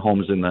on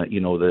homes in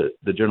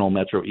the general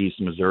Metro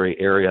East Missouri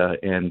area,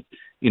 and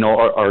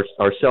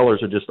our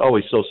sellers are just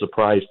always so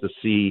surprised to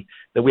see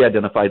that we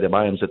identify the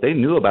items that they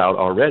knew about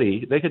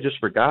already. They had just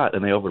forgot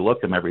and they overlook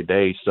them every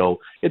day. So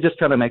it just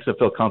kind of makes them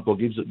feel comfortable,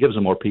 gives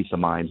them more peace of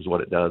mind is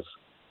what it does.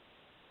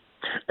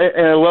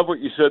 And I love what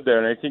you said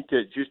there, and I think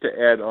that just to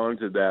add on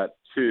to that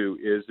too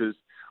is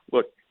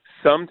look.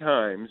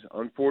 Sometimes,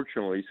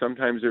 unfortunately,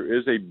 there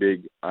is a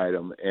big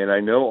item. And I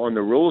know on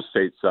the real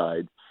estate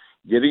side,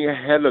 getting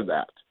ahead of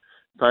that,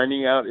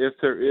 finding out if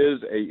there is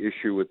an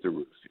issue with the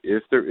roof,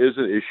 if there is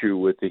an issue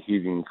with the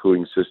heating and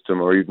cooling system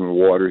or even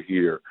water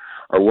heater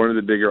or one of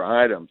the bigger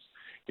items,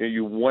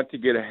 you want to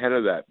get ahead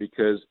of that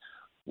because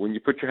when you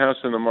put your house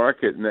on the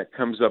market and that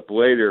comes up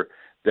later,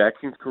 that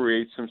can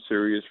create some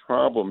serious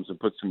problems and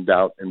put some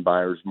doubt in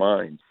buyers'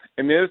 minds.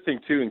 And the other thing,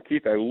 too, and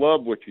Keith, I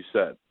love what you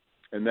said,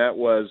 and that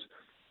was,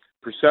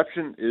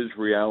 perception is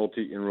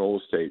reality in real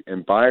estate,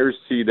 and buyers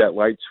see that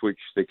light switch.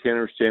 They can't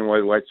understand why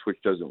the light switch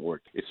doesn't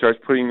work. It starts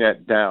putting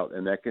that doubt,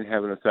 and that can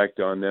have an effect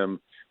on them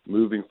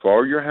moving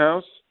for your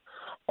house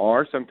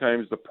or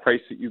sometimes the price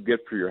that you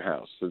get for your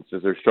house. So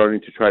they're starting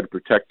to try to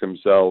protect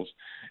themselves,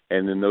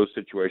 and in those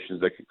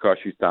situations, that could cost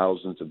you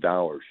thousands of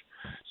dollars.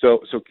 So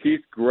Keith,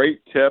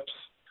 great tips.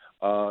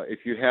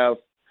 If you have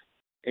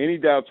any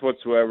doubts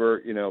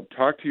whatsoever,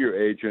 talk to your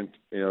agent,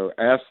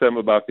 ask them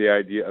about the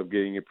idea of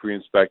getting it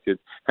pre-inspected.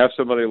 Have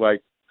somebody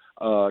like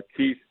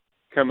Keith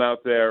come out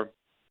there.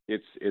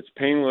 It's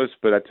painless,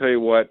 but I tell you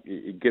what,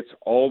 it gets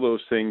all those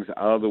things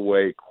out of the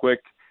way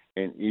quick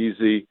and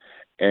easy.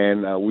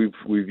 And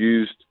we've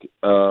used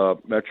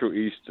Metro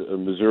East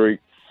Missouri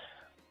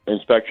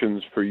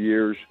inspections for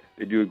years.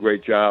 They do a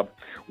great job.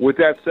 With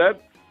that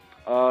said,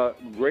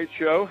 great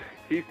show.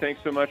 Keith,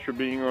 thanks so much for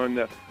being on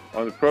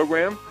the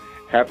program.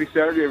 Happy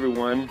Saturday,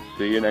 everyone.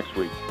 See you next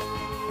week.